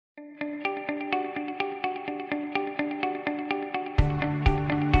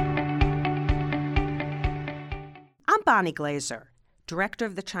Bonnie Glaser, Director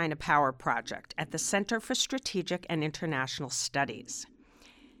of the China Power Project at the Center for Strategic and International Studies.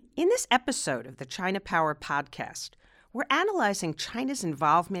 In this episode of the China Power Podcast, we're analyzing China's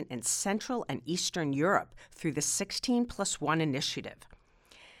involvement in Central and Eastern Europe through the 16+1 initiative.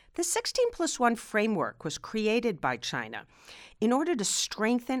 The 16+1 framework was created by China in order to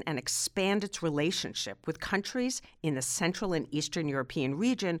strengthen and expand its relationship with countries in the Central and Eastern European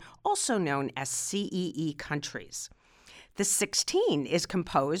region, also known as CEE countries. The 16 is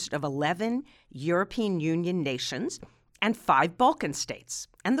composed of 11 European Union nations and 5 Balkan states,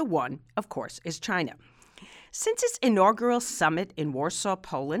 and the one, of course, is China. Since its inaugural summit in Warsaw,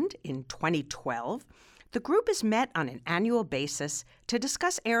 Poland in 2012, the group has met on an annual basis to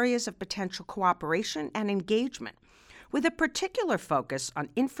discuss areas of potential cooperation and engagement, with a particular focus on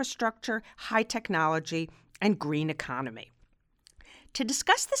infrastructure, high technology, and green economy. To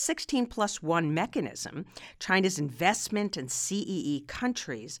discuss the 16+1 mechanism, China's investment in CEE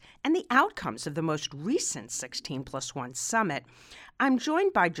countries, and the outcomes of the most recent 16+1 summit, I'm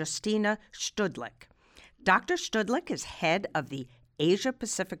joined by Justyna Szczudlik. Dr. Szczudlik is head of the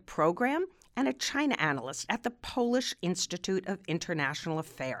Asia-Pacific Program and a China analyst at the Polish Institute of International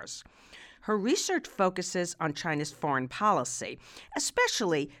Affairs. Her research focuses on China's foreign policy,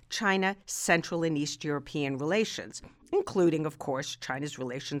 especially China Central and East European relations, including, of course, China's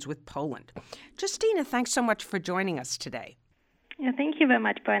relations with Poland. Justyna, thanks so much for joining us today. Yeah, thank you very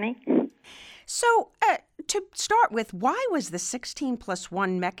much, Bonnie. So, to start with, why was the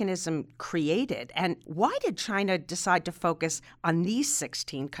 16+1 mechanism created, and why did China decide to focus on these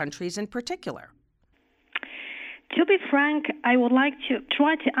 16 countries in particular? To be frank, I would like to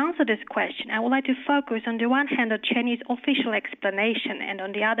try to answer this question. I would like to focus on the one hand on Chinese official explanation, and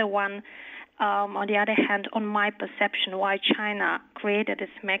on the other hand, on my perception why China created this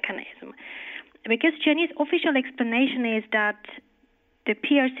mechanism. Because Chinese official explanation is that the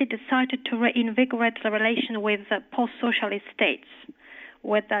PRC decided to reinvigorate the relation with post-socialist states,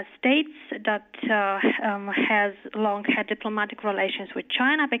 with states that has long had diplomatic relations with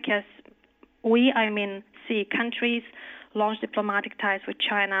China, because CEE countries launched diplomatic ties with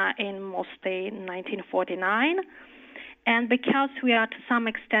China in mostly 1949. And because we are to some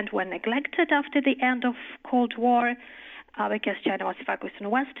extent were neglected after the end of Cold War, because China was focused on the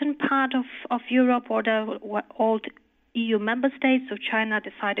western part of Europe or the old EU member states, so China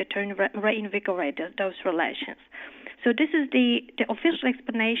decided to reinvigorate those relations. So this is the official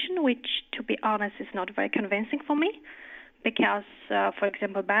explanation, which, to be honest, is not very convincing for me, because, for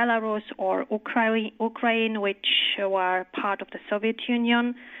example, Belarus or Ukraine, which were part of the Soviet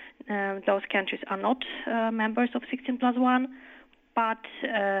Union, those countries are not members of 16+1, but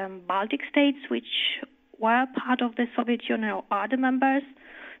Baltic states, which were part of the Soviet Union, are the members.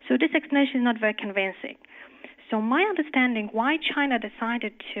 So this explanation is not very convincing. So my understanding why China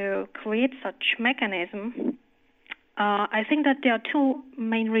decided to create such mechanism, I think that there are two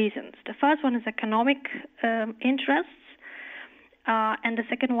main reasons. The first one is economic interests, and the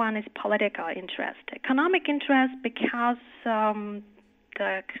second one is political interest. Economic interest because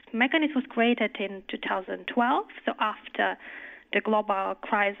the mechanism was created in 2012, so after the global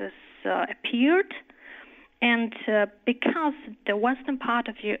crisis appeared, and because the western part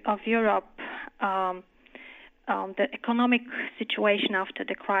of Europe, the economic situation after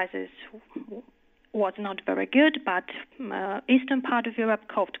the crisis was not very good, but eastern part of Europe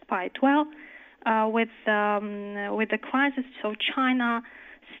coped quite well with the crisis. So China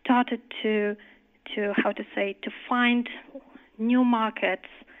started to find new markets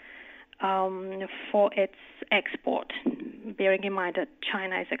for its export, bearing in mind that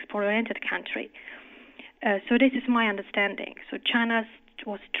China is export-oriented country. So this is my understanding. So China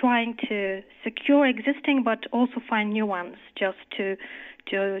was trying to secure existing, but also find new ones, just to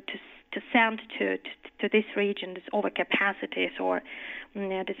send to this region this overcapacities or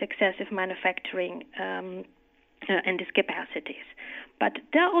this excessive manufacturing and these capacities. But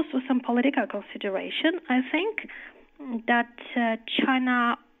there are also some political consideration. I think that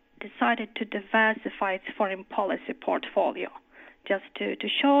China decided to diversify its foreign policy portfolio, just to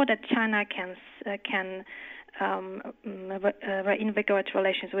show that China can reinvigorate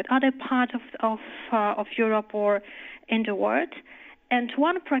relations with other parts of Europe or in the world. And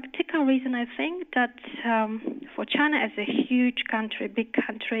one practical reason, I think, that for China as a huge country, big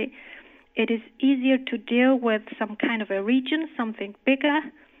country, it is easier to deal with some kind of a region, something bigger,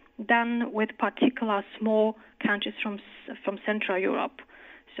 than with particular small countries from Central Europe.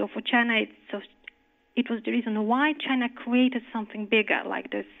 So for China, it was the reason why China created something bigger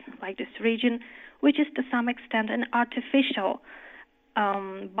like this region, which is to some extent an artificial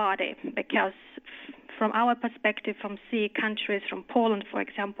body, because from our perspective, from CE countries, from Poland, for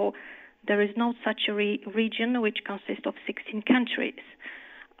example, there is no such a region which consists of 16 countries,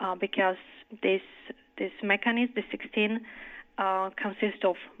 because this mechanism, the 16, consists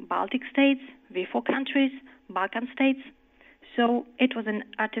of Baltic states, V4 countries, Balkan states. So it was an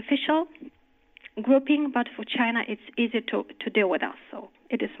artificial grouping, but for China it's easy to deal with us. So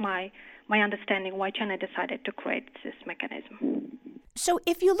it is my understanding why China decided to create this mechanism. So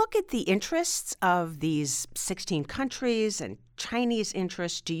if you look at the interests of these 16 countries and Chinese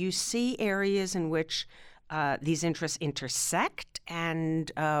interests, do you see areas in which these interests intersect?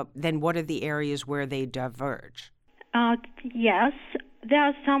 And then what are the areas where they diverge? Yes, there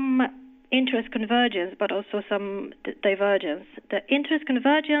are some interest convergence, but also some divergence. The interest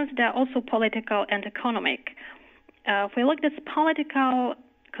convergence, they are also political and economic. If we look at this political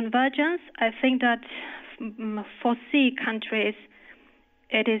convergence, I think that for CE countries,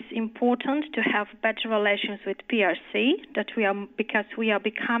 it is important to have better relations with PRC, because we are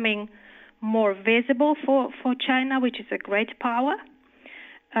becoming more visible for China, which is a great power.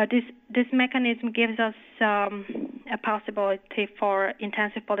 This mechanism gives us a possibility for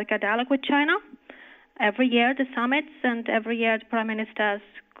intensive political dialogue with China. Every year, the summits, and every year the prime ministers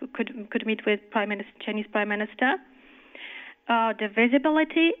could meet with Chinese prime minister. The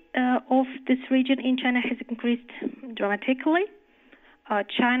visibility of this region in China has increased dramatically.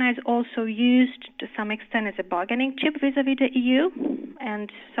 China is also used to some extent as a bargaining chip vis-a-vis the EU,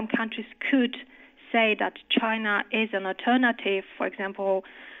 and some countries could say that China is an alternative, for example,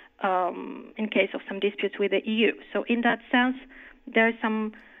 in case of some disputes with the EU. So in that sense, there is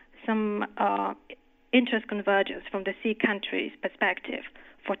some interest convergence from the CE countries' perspective.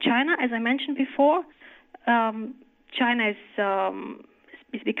 For China, as I mentioned before, China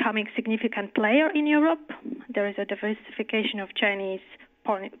is becoming a significant player in Europe. There is a diversification of Chinese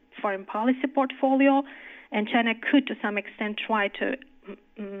foreign policy portfolio, and China could, to some extent, try to,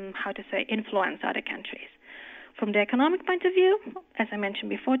 influence other countries. From the economic point of view, as I mentioned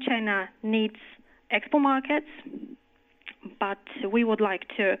before, China needs export markets, but we would like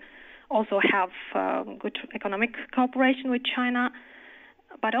to also have good economic cooperation with China.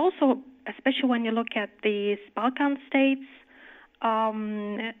 But also, especially when you look at these Balkan states,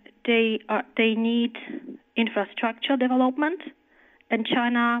 they need infrastructure development, and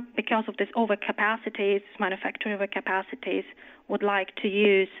China, because of this overcapacities, manufacturing overcapacities, would like to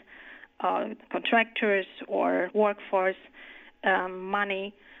use contractors or workforce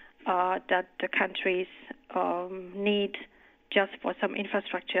money that the countries need just for some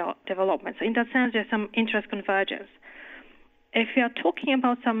infrastructure development. So in that sense, there's some interest convergence. If you are talking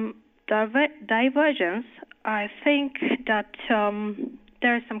about some divergence, I think that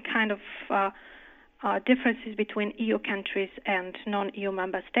there is some kind of differences between EU countries and non-EU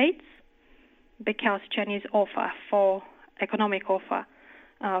member states, because Chinese economic offer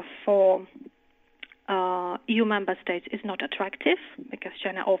for EU member states is not attractive, because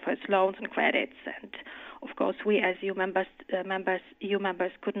China offers loans and credits, and of course we as EU members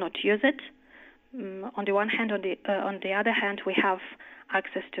could not use it. On the one hand, on the other hand, we have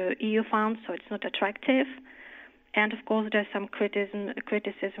access to EU funds, so it's not attractive. And of course, there's some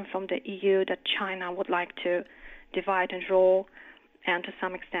criticism from the EU that China would like to divide and rule, and to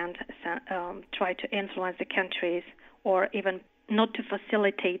some extent try to influence the countries, or even not to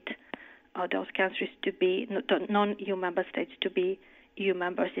facilitate those countries to be non-EU member states to be EU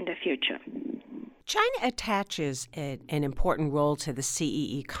members in the future. China attaches an important role to the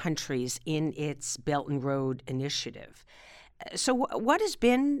CEE countries in its Belt and Road Initiative. So what has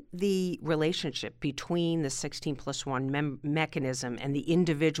been the relationship between the 16+1 mechanism and the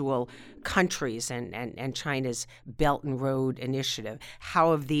individual countries and China's Belt and Road Initiative?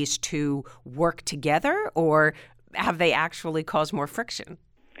 How have these two worked together, or have they actually caused more friction?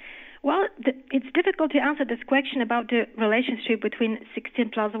 Well, it's difficult to answer this question about the relationship between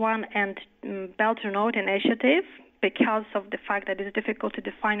 16+1 and Belt and Road Initiative, because of the fact that it's difficult to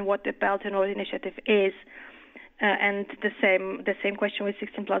define what the Belt and Road Initiative is, and the same question with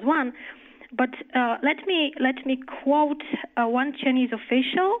 16+1. But let me quote one Chinese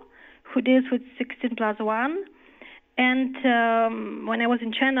official who deals with 16+1. And when I was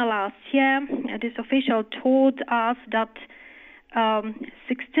in China last year, this official told us that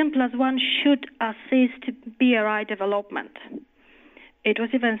 16+1 should assist BRI development. It was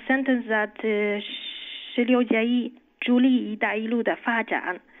even a sentence that 16助力一带一路的发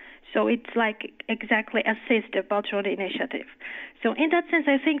展. So it's like exactly assist the Belt and Road Initiative. So in that sense,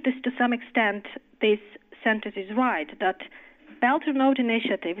 I think this, to some extent, this sentence is right, that Belt and Road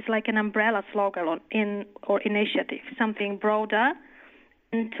Initiative is like an umbrella slogan or initiative, something broader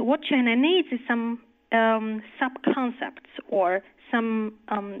And what China needs is some sub-concepts or some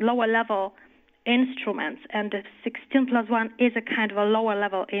lower-level instruments, and the 16+1 is a kind of a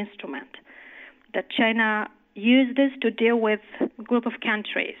lower-level instrument that China uses to deal with a group of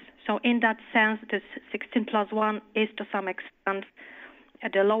countries. So in that sense, this 16+1 is to some extent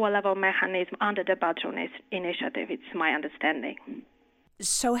the lower-level mechanism under the Belt and Road Initiative. It's my understanding.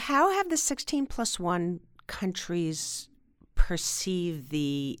 So how have the 16+1 countries perceive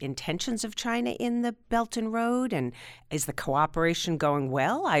the intentions of China in the Belt and Road, and is the cooperation going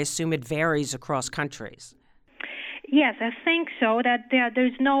well? I assume it varies across countries. Yes, I think so. That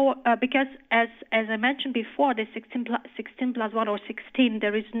there's no because as I mentioned before, the 16+1 or 16,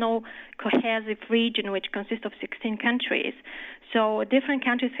 there is no cohesive region which consists of 16 countries. So different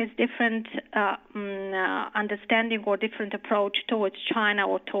countries have different understanding or different approach towards China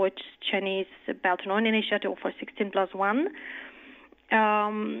or towards Chinese Belt and Road Initiative for 16+1.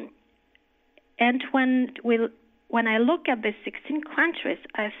 And when I look at the 16 countries,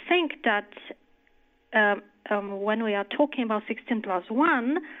 I think that when we are talking about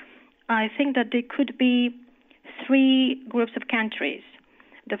 16+1, I think that there could be three groups of countries.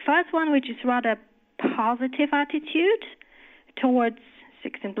 The first one, which is rather positive attitude towards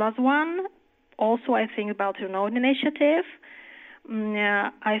 16+1. Also, I think about the Road Initiative.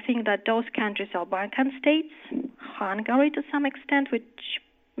 I think that those countries are Balkan states, Hungary to some extent,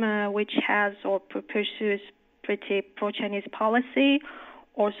 which has or pursues pretty pro-Chinese policy.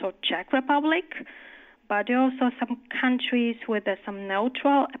 Also, Czech Republic. But there are also some countries with some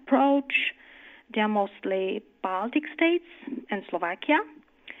neutral approach. They are mostly Baltic states and Slovakia.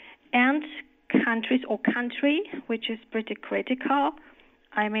 And country, which is pretty critical.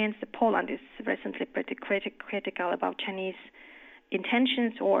 I mean, Poland is recently pretty critical about Chinese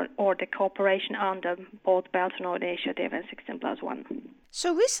intentions or the cooperation under both Belt and Road Initiative and 16+1.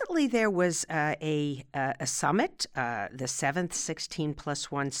 So recently there was a summit, the 7th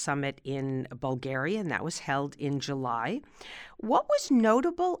 16+1 summit in Bulgaria, and that was held in July. What was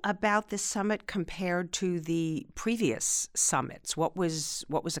notable about this summit compared to the previous summits? What was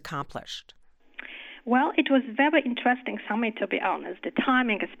accomplished? Well, it was a very interesting summit, to be honest, the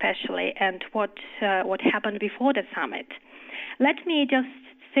timing especially, and what happened before the summit. Let me just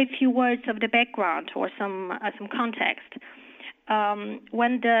say a few words of the background or some context.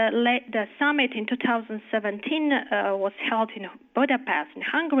 When the summit in 2017 was held in Budapest, in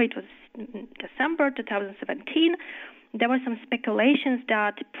Hungary, it was December 2017, there were some speculations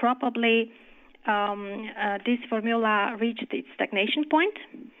that probably this formula reached its stagnation point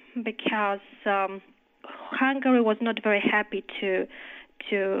because Hungary was not very happy to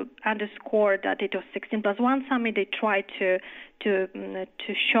underscore that it was 16+1 summit. They tried to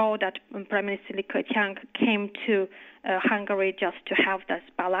show that Prime Minister Li Keqiang came to Hungary just to have this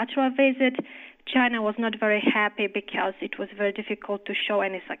bilateral visit. China was not very happy because it was very difficult to show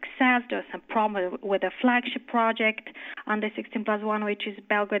any success. There was some problem with the flagship project under 16+1, which is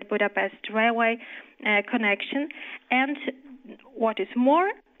Belgrade-Budapest railway connection. And what is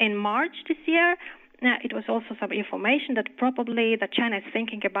more, in March this year, it was also some information that probably that China is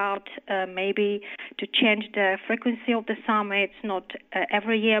thinking about maybe to change the frequency of the summits, not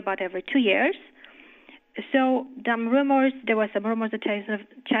every year, but every 2 years. So there were some rumors that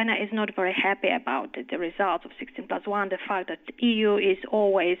China is not very happy about the results of 16+1, the fact that the EU is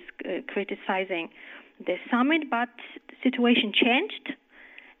always criticizing the summit, but the situation changed,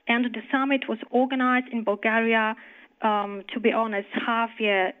 and the summit was organized in Bulgaria, to be honest, half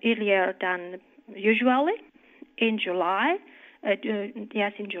year earlier than usually, in July.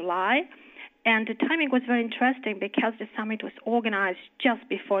 In July. And the timing was very interesting because the summit was organized just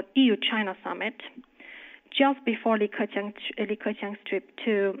before EU-China summit, just before Li Keqiang's trip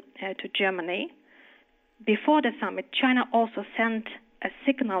to Germany. Before the summit, China also sent a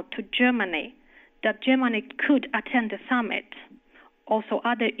signal to Germany that Germany could attend the summit, also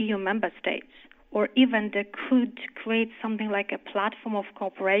other EU member states, or even they could create something like a platform of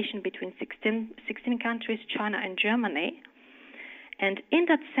cooperation between 16 countries, China and Germany. And in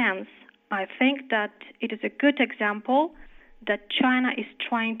that sense, I think that it is a good example that China is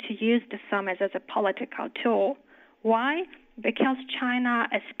trying to use the summit as a political tool. Why? Because China,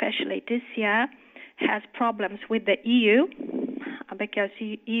 especially this year, has problems with the EU, because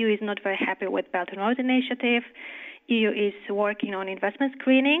EU is not very happy with Belt and Road Initiative. EU is working on investment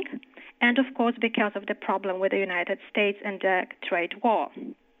screening, and of course because of the problem with the United States and the trade war.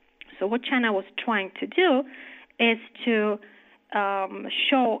 So what China was trying to do is to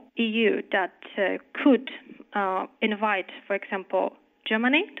show EU that could invite, for example,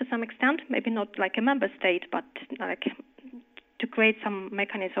 Germany to some extent, maybe not like a member state, but like to create some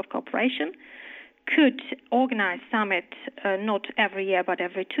mechanism of cooperation, could organize summit not every year but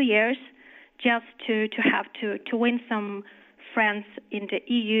every 2 years, just to win some friends in the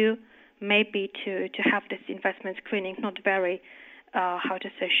EU, maybe to have this investment screening not very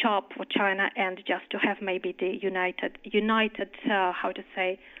sharp for China, and just to have maybe the united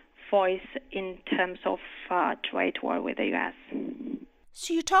voice in terms of trade war with the US.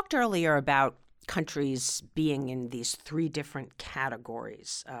 So you talked earlier about countries being in these three different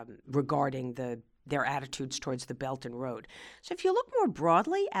categories regarding their attitudes towards the Belt and Road. So if you look more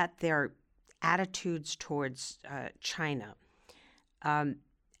broadly at their attitudes towards China,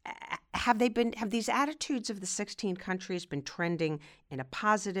 have these attitudes of the 16 countries been trending in a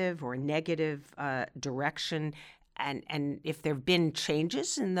positive or a negative direction? And if there have been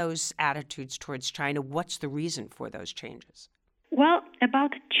changes in those attitudes towards China, what's the reason for those changes? Well,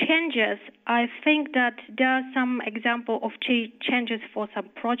 about changes, I think that there are some examples of changes for some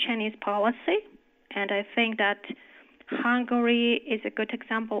pro-Chinese policy, and I think that Hungary is a good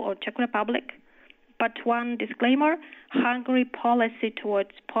example, or Czech Republic. But one disclaimer, Hungary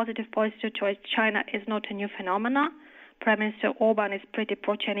positive policy towards China is not a new phenomenon. Prime Minister Orban is pretty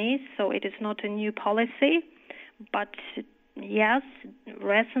pro-Chinese, so it is not a new policy. But yes,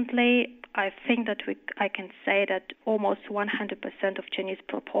 recently I think that I can say that almost 100% of Chinese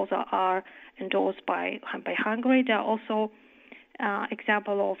proposals are endorsed by Hungary. There are also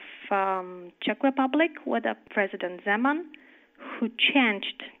example of Czech Republic with President Zeman, who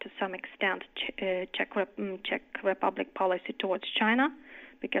changed to some extent Czech Republic policy towards China,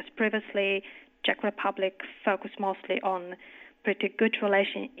 because previously Czech Republic focused mostly on pretty good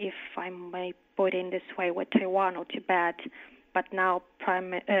relation, if I may put it in this way, with Taiwan or Tibet. But now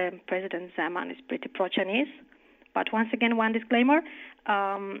President Zeman is pretty pro-Chinese. But once again, one disclaimer: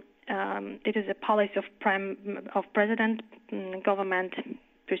 it is a policy of president government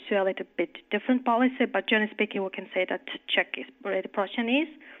pursue a little bit different policy. But generally speaking, we can say that Czech is pretty pro-Chinese.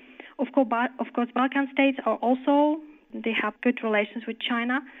 Of course, Balkan states are also, they have good relations with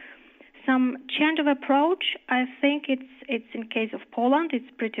China. Some change of approach, I think it's in case of Poland, it's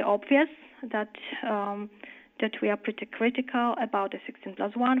pretty obvious that we are pretty critical about the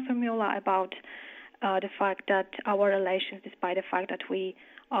 16+1 formula, about the fact that our relations, despite the fact that we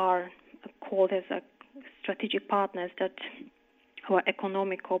are called as a strategic partners, that our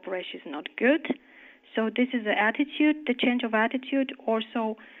economic cooperation is not good. So this is the attitude, the change of attitude.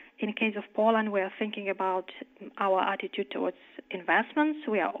 Also, in case of Poland, we are thinking about our attitude towards investments.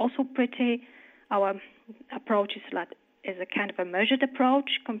 We are also our approach is a kind of a measured approach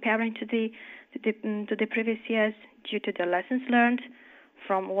comparing to the previous years, due to the lessons learned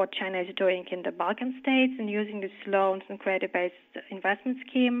from what China is doing in the Balkan states and using these loans and credit-based investment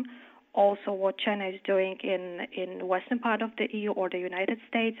scheme. Also, what China is doing in the western part of the EU or the United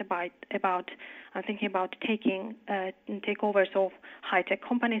States about I'm thinking about taking takeovers of high-tech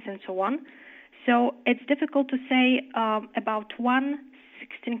companies and so on. So it's difficult to say about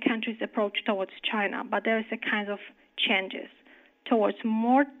 16 countries' approach towards China, but there is a kind of changes towards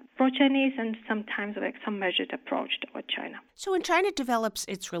more pro-Chinese and sometimes like some measured approach toward China. So when China develops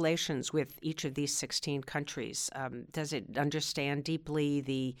its relations with each of these 16 countries, does it understand deeply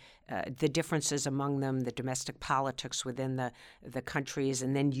the differences among them, the domestic politics within the countries,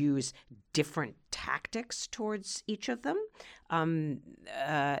 and then use different tactics towards each of them?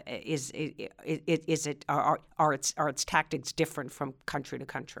 Are its tactics different from country to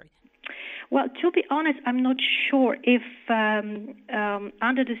country? Well, to be honest, I'm not sure if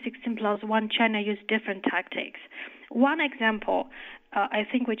under the 16+1 China used different tactics. One example, I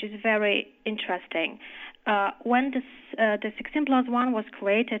think, which is very interesting, when the 16+1 was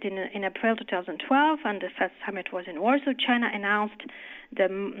created in April 2012, and the first summit was in Warsaw, China announced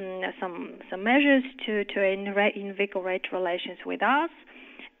some measures to invigorate relations with us.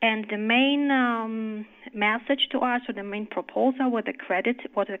 And the main message to us, or the main proposal, was a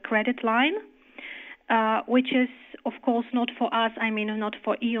credit line, which is, of course, not for us. I mean, not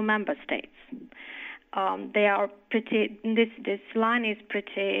for EU member states. They are pretty. This line is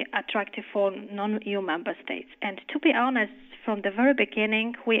pretty attractive for non-EU member states. And to be honest, from the very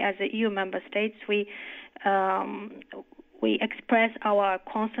beginning, we as a EU member states, we express our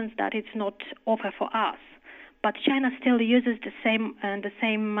concerns that it's not offer for us. But China still uses the same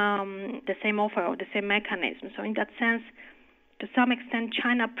offer or the same mechanism. So in that sense, to some extent,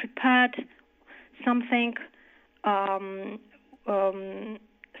 China prepared something, some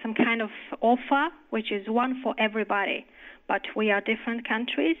kind of offer, which is one for everybody. But we are different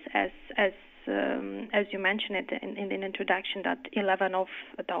countries, as you mentioned it in the introduction, that 11 of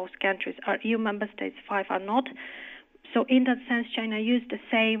those countries are EU member states, 5 are not. So in that sense, China used the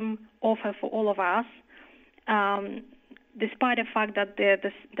same offer for all of us, despite the fact that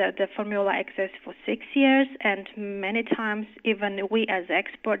the formula exists for 6 years, and many times even we as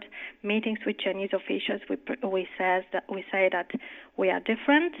expert meetings with Chinese officials, we say that we are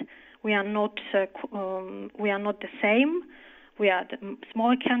different, we are not the same. We are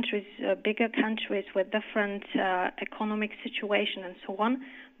smaller countries, bigger countries with different economic situation and so on.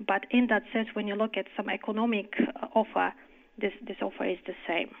 But in that sense, when you look at some economic offer, this offer is the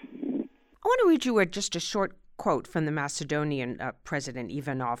same. I want to read you just a short quote from the Macedonian President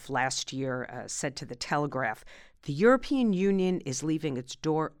Ivanov last year, said to The Telegraph, "The European Union is leaving its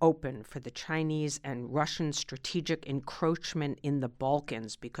door open for the Chinese and Russian strategic encroachment in the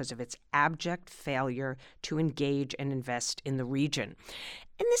Balkans because of its abject failure to engage and invest in the region."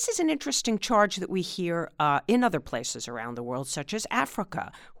 And this is an interesting charge that we hear in other places around the world, such as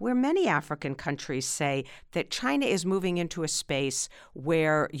Africa, where many African countries say that China is moving into a space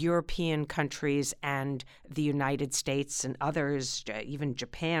where European countries and the United States and others, even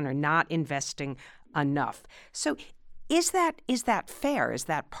Japan, are not investing enough. So is that fair? Is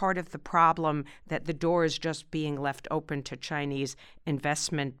that part of the problem, that the door is just being left open to Chinese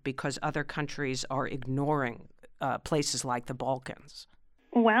investment because other countries are ignoring places like the Balkans?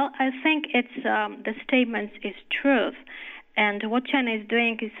 Well, I think it's the statement is truth, and what China is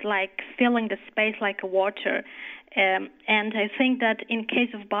doing is like filling the space like water, and I think that in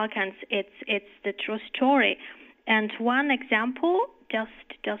case of Balkans, it's the true story. And one example, just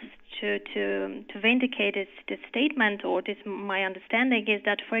to vindicate this statement or this my understanding, is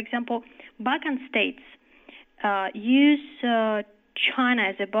that, for example, Balkan states use China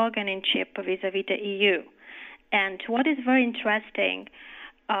as a bargaining chip vis-a-vis the EU. And what is very interesting,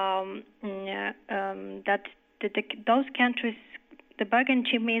 that those countries, the bargaining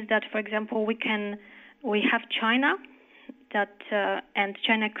chip means that, for example, we have China, that and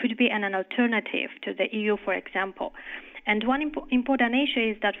China could be an alternative to the EU, for example. And one important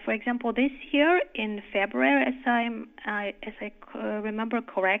issue is that, for example, this year in February, as I remember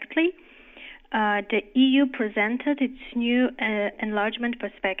correctly, the EU presented its new enlargement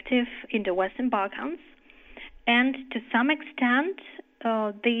perspective in the Western Balkans, and to some extent,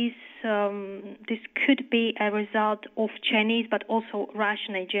 this could be a result of Chinese but also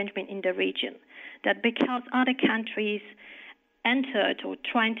Russian engagement in the region. That because other countries entered or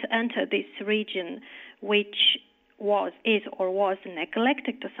trying to enter this region, which was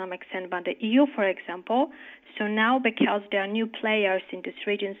neglected to some extent by the EU, for example. So now, because there are new players in this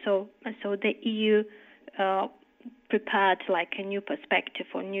region, so the EU prepared like a new perspective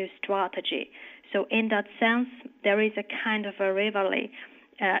or new strategy. So in that sense, there is a kind of a rivalry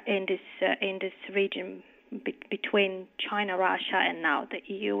in this region between China, Russia, and now the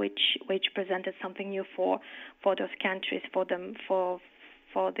EU, which presented something new for those countries, for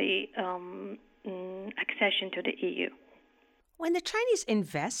the accession to the EU. When the Chinese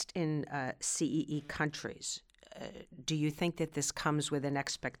invest in CEE countries, do you think that this comes with an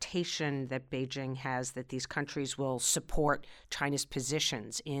expectation that Beijing has that these countries will support China's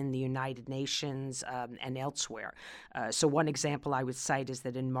positions in the United Nations and elsewhere? So one example I would cite is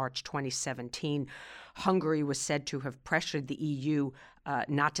that in March 2017, Hungary was said to have pressured the EU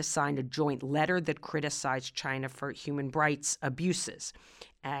not to sign a joint letter that criticized China for human rights abuses.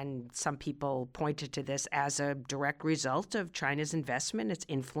 And some people pointed to this as a direct result of China's investment, its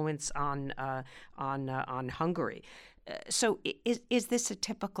influence on Hungary. So is this a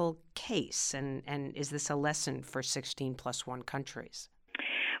typical case, and is this a lesson for 16+1 countries?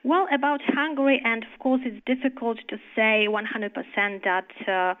 Well, about Hungary, and of course it's difficult to say 100% that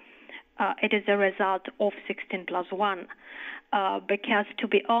it is a result of 16+1. Because to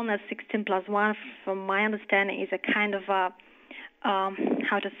be honest, 16+1, from my understanding, is a kind of a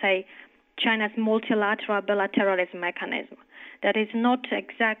China's multilateral bilateralism mechanism. That is not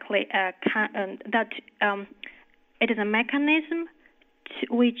exactly it is a mechanism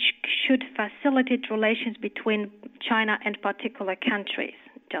which should facilitate relations between China and particular countries.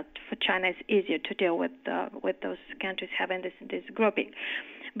 Just for China, it's easier to deal with those countries having this grouping.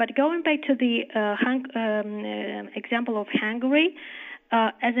 But going back to the example of Hungary,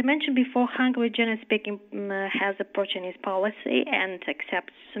 as I mentioned before, Hungary, generally speaking, has a pro-Chinese policy and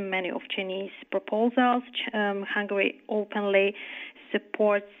accepts many of Chinese proposals. Hungary openly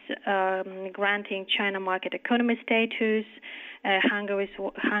supports granting China market economy status. Hungary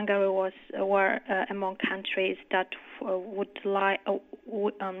were among countries that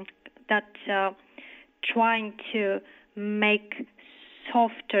trying to make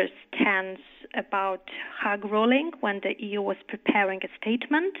softer stance about Hague ruling when the EU was preparing a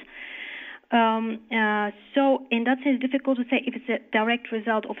statement. So in that sense, it's difficult to say if it's a direct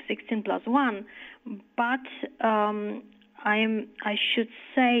result of 16+1, but I should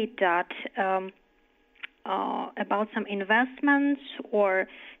say that about some investments or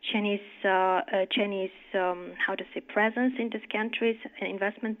Chinese presence in these countries, an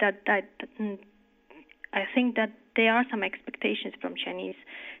investment that I think that there are some expectations from Chinese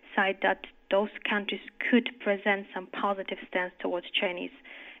side that those countries could present some positive stance towards Chinese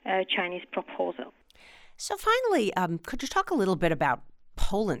proposal. So finally, could you talk a little bit about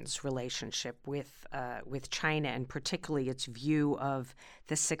Poland's relationship with China, and particularly its view of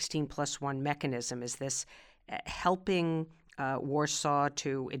the 16+1 mechanism? Is this helping Warsaw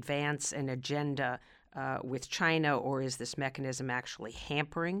to advance an agenda with China, or is this mechanism actually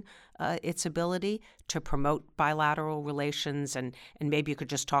hampering its ability to promote bilateral relations? And maybe you could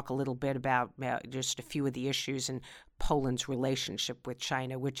just talk a little bit about just a few of the issues in Poland's relationship with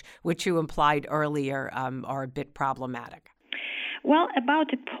China, which you implied earlier are a bit problematic. Well,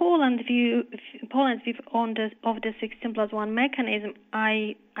 about the Poland's view on the 16+1 mechanism,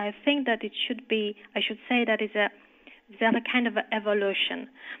 I think that I should say that it's a kind of an evolution,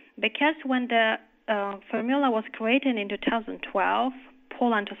 because when the formula was created in 2012,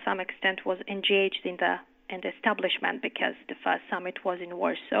 Poland to some extent was engaged in the establishment, because the first summit was in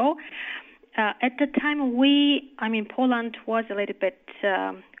Warsaw. At the time, Poland was a little bit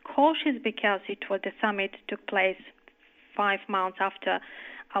cautious, because the summit took place 5 months after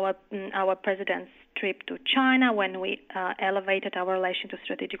our president's trip to China, when we elevated our relation to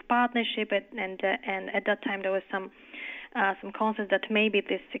strategic partnership, and at that time there was some concerns that maybe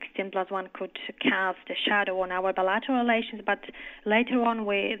this 16+1 could cast a shadow on our bilateral relations. But later on,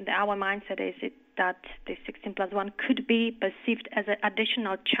 our mindset is that the 16+1 could be perceived as an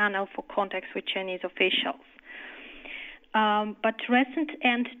additional channel for contacts with Chinese officials. But recent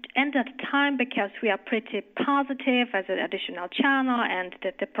and at the time, because we are pretty positive as an additional channel, and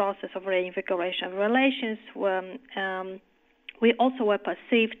that the process of reinvigoration of relations, we also were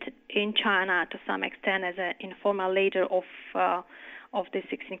perceived in China to some extent as an informal leader of the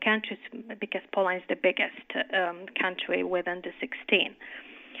 16 countries, because Poland is the biggest country within the 16.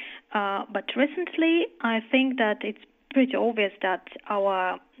 But recently, I think that it's pretty obvious that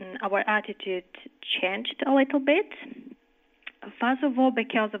our attitude changed a little bit. First of all,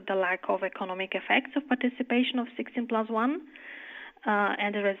 because of the lack of economic effects of participation of 16+1,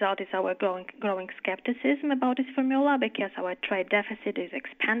 and the result is our growing skepticism about this formula, because our trade deficit is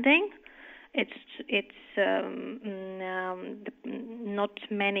expanding. It's not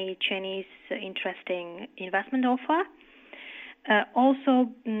many Chinese interesting investment offer. Also,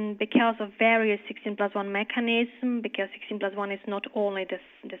 because of various 16+1 mechanism, because 16+1 is not only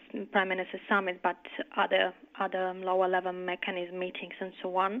this Prime Minister Summit, but other lower level mechanism meetings and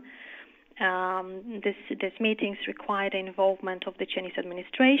so on. These meetings require the involvement of the Chinese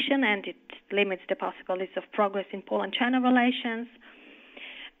administration, and it limits the possibilities of progress in Poland-China relations.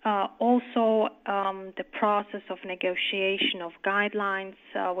 Also, the process of negotiation of guidelines,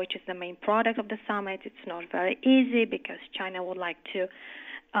 which is the main product of the summit, it's not very easy, because China would like to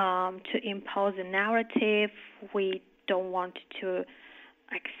impose a narrative we don't want to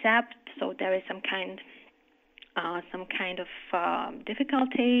accept. So there is some kind of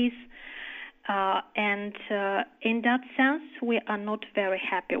difficulties, and in that sense, we are not very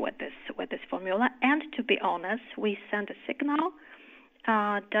happy with this formula. And to be honest, we sent a signal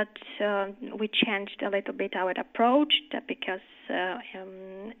that we changed a little bit our approach, because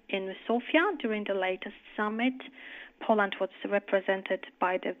in Sofia, during the latest summit, Poland was represented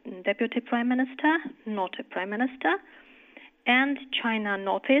by the Deputy Prime Minister, not a Prime Minister, and China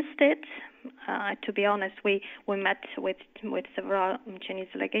noticed it. To be honest, we met with several Chinese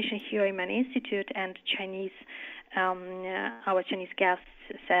delegations here in my institute, and our Chinese guests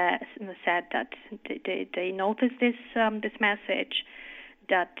said that they noticed this message,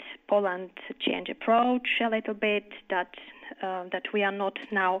 that Poland changed approach a little bit, that we are not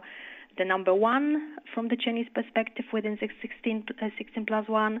now the number one from the Chinese perspective within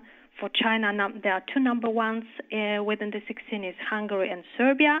 16+1. For China, there are two number ones within the 16 is Hungary and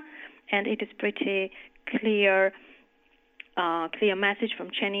Serbia, and it is pretty clear message from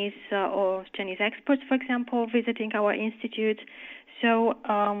Chinese or Chinese experts, for example, visiting our institute. So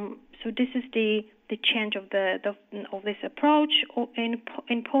this is the change of this approach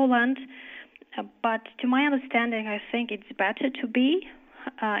in Poland. But to my understanding, I think it's better to be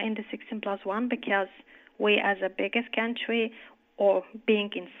in the 16+1, because we, as a biggest country, or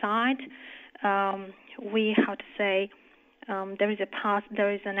being inside, we there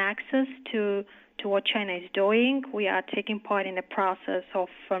is an access to what China is doing. We are taking part in the process of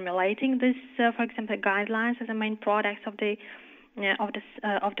formulating this, for example, guidelines as the main products of the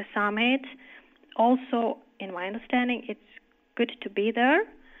summit. Also, in my understanding, it's good to be there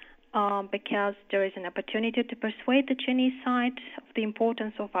because there is an opportunity to persuade the Chinese side of the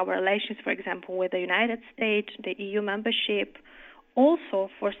importance of our relations, for example, with the United States, the EU membership, also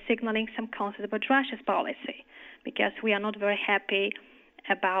for signaling some concept about Russia's policy, because we are not very happy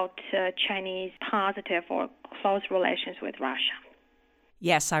about Chinese positive or close relations with Russia.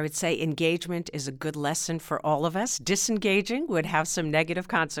 Yes, I would say engagement is a good lesson for all of us. Disengaging would have some negative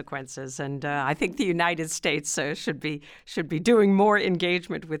consequences, and I think the United States should be doing more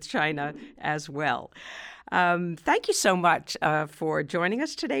engagement with China as well. Thank you so much for joining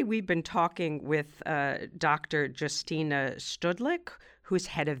us today. We've been talking with Dr. Justyna Szczudlik, who's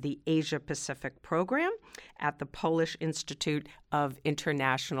head of the Asia-Pacific program at the Polish Institute of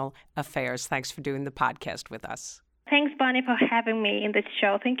International Affairs. Thanks for doing the podcast with us. Thanks, Bonnie, for having me in this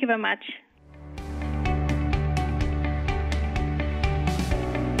show. Thank you very much.